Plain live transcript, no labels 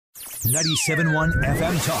97.1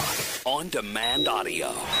 FM Talk. On demand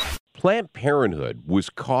audio. Planned Parenthood was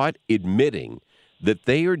caught admitting that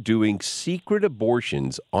they are doing secret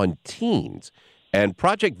abortions on teens. And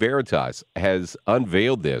Project Veritas has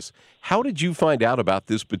unveiled this. How did you find out about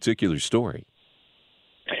this particular story?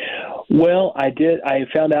 Well, I did. I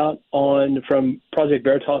found out from Project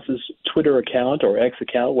Veritas's Twitter account or X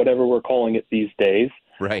account, whatever we're calling it these days.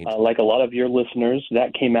 Right. Like a lot of your listeners,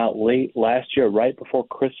 that came out late last year, right before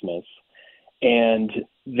Christmas. And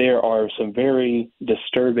there are some very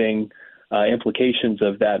disturbing implications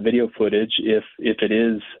of that video footage if it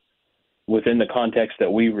is within the context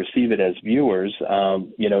that we receive it as viewers.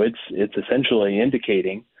 It's essentially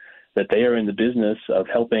indicating that they are in the business of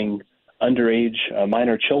helping underage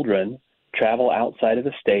minor children travel outside of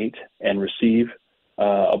the state and receive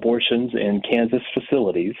abortions in Kansas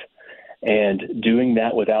facilities, and doing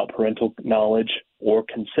that without parental knowledge or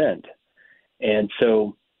consent. And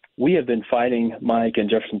so we have been fighting, Mike, in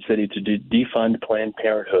Jefferson City to defund Planned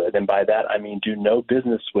Parenthood, and by that I mean do no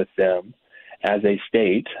business with them as a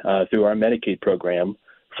state through our Medicaid program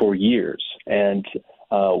for years. And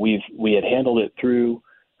we had handled it through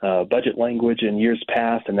budget language in years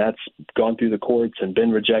past, and that's gone through the courts and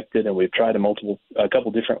been rejected, and we've tried a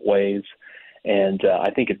couple different ways. And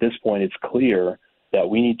I think at this point it's clear that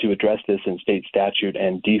we need to address this in state statute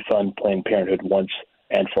and defund Planned Parenthood once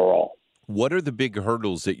and for all. What are the big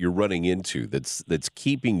hurdles that you're running into that's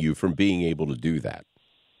keeping you from being able to do that?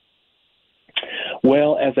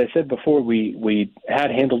 Well, as I said before, we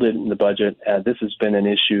had handled it in the budget. This has been an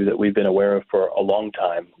issue that we've been aware of for a long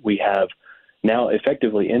time. We have now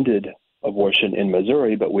effectively ended abortion in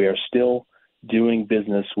Missouri, but we are still doing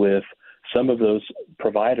business with some of those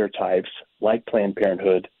provider types like Planned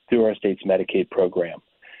Parenthood through our state's Medicaid program.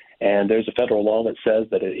 And there's a federal law that says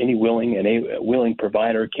that any willing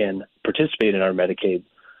provider can participate in our Medicaid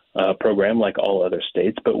program like all other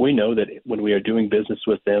states. But we know that when we are doing business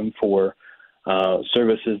with them for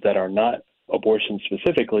services that are not abortion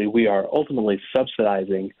specifically, we are ultimately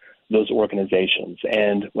subsidizing those organizations.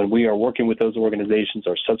 And when we are working with those organizations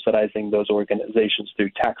or subsidizing those organizations through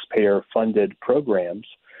taxpayer-funded programs,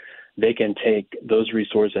 they can take those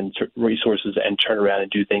resources and turn around and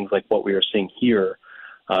do things like what we are seeing here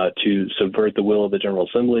to subvert the will of the General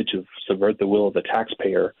Assembly, to subvert the will of the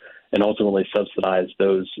taxpayer, and ultimately subsidize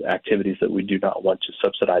those activities that we do not want to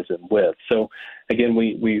subsidize them with. So, again,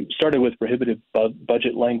 we started with prohibitive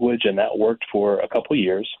budget language, and that worked for a couple of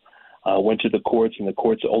years. Went to the courts, and the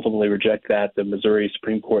courts ultimately reject that. The Missouri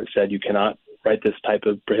Supreme Court said you cannot write this type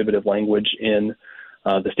of prohibitive language in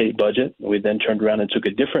the state budget. We then turned around and took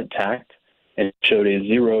a different tact and showed a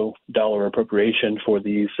 $0 appropriation for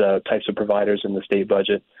these types of providers in the state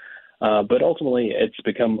budget. But ultimately, it's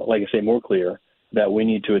become, like I say, more clear that we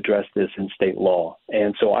need to address this in state law.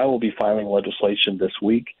 And so I will be filing legislation this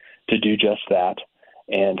week to do just that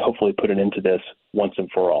and hopefully put an end to this once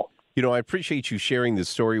and for all. You know, I appreciate you sharing this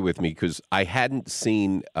story with me because I hadn't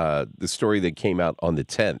seen the story that came out on the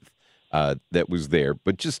 10th. That was there.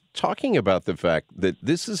 But just talking about the fact that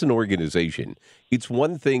this is an organization, it's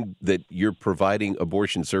one thing that you're providing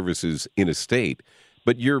abortion services in a state,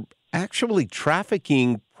 but you're actually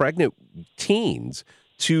trafficking pregnant teens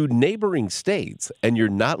to neighboring states, and you're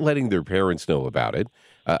not letting their parents know about it.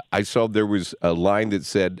 I saw there was a line that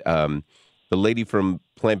said, the lady from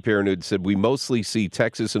Planned Parenthood said, we mostly see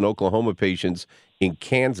Texas and Oklahoma patients in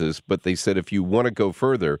Kansas, but they said if you want to go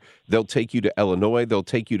further, they'll take you to Illinois, they'll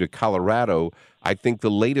take you to Colorado. I think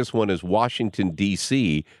the latest one is Washington,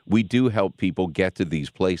 D.C. We do help people get to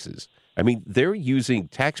these places. I mean, they're using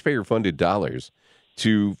taxpayer-funded dollars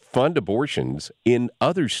to fund abortions in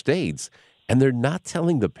other states, and they're not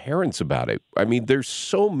telling the parents about it. I mean, there's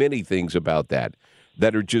so many things about that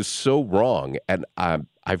are just so wrong, and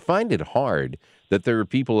I find it hard that there are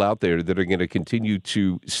people out there that are going to continue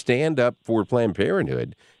to stand up for Planned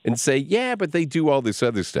Parenthood and say, yeah, but they do all this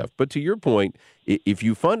other stuff. But to your point, if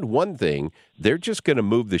you fund one thing, they're just going to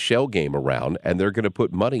move the shell game around and they're going to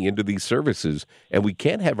put money into these services. And we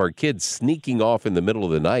can't have our kids sneaking off in the middle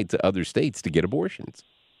of the night to other states to get abortions.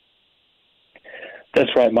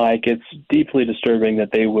 That's right, Mike. It's deeply disturbing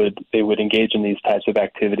that they would engage in these types of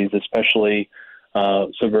activities, especially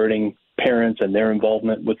subverting parents and their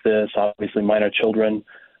involvement with this. Obviously, minor children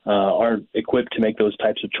aren't equipped to make those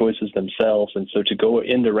types of choices themselves, and so to go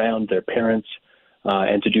in around their parents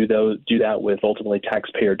and to do that with ultimately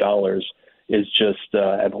taxpayer dollars is just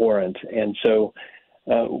abhorrent. And so,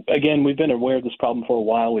 again, we've been aware of this problem for a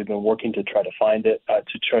while. We've been working to try to find it,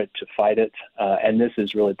 to try to fight it, and this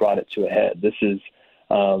has really brought it to a head. This is,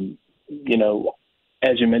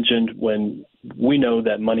 as you mentioned, when we know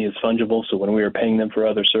that money is fungible, so when we are paying them for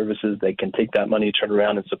other services, they can take that money, turn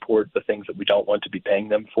around, and support the things that we don't want to be paying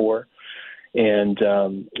them for. And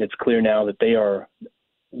it's clear now that they are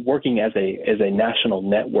working as a national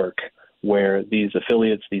network where these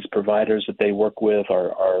affiliates, these providers that they work with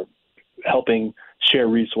are helping share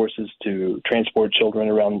resources to transport children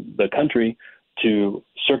around the country to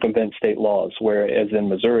circumvent state laws, whereas in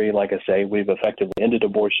Missouri, like I say, we've effectively ended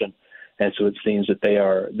abortion. And so it seems that they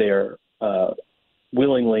are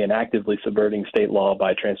willingly and actively subverting state law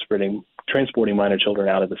by transporting minor children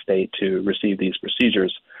out of the state to receive these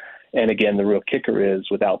procedures. And again, the real kicker is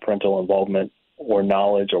without parental involvement or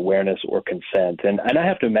knowledge, awareness, or consent. And I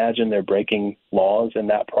have to imagine they're breaking laws in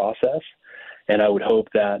that process. And I would hope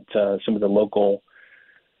that some of the local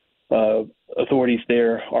authorities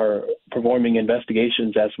there are performing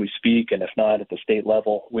investigations as we speak, and if not at the state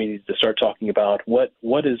level, we need to start talking about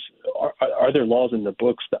are there laws on the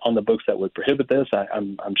books that would prohibit this?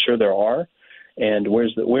 I'm sure there are, and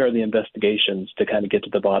where are the investigations to kind of get to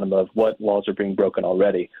the bottom of what laws are being broken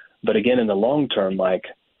already? But again, in the long term, Mike,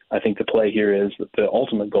 I think the play here is that the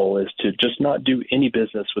ultimate goal is to just not do any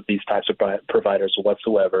business with these types of providers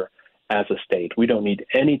whatsoever. As a state, we don't need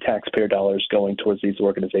any taxpayer dollars going towards these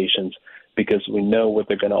organizations because we know what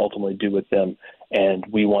they're going to ultimately do with them, and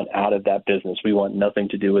we want out of that business. We want nothing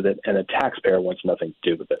to do with it, and the taxpayer wants nothing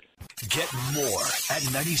to do with it. Get more at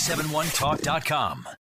 971talk.com.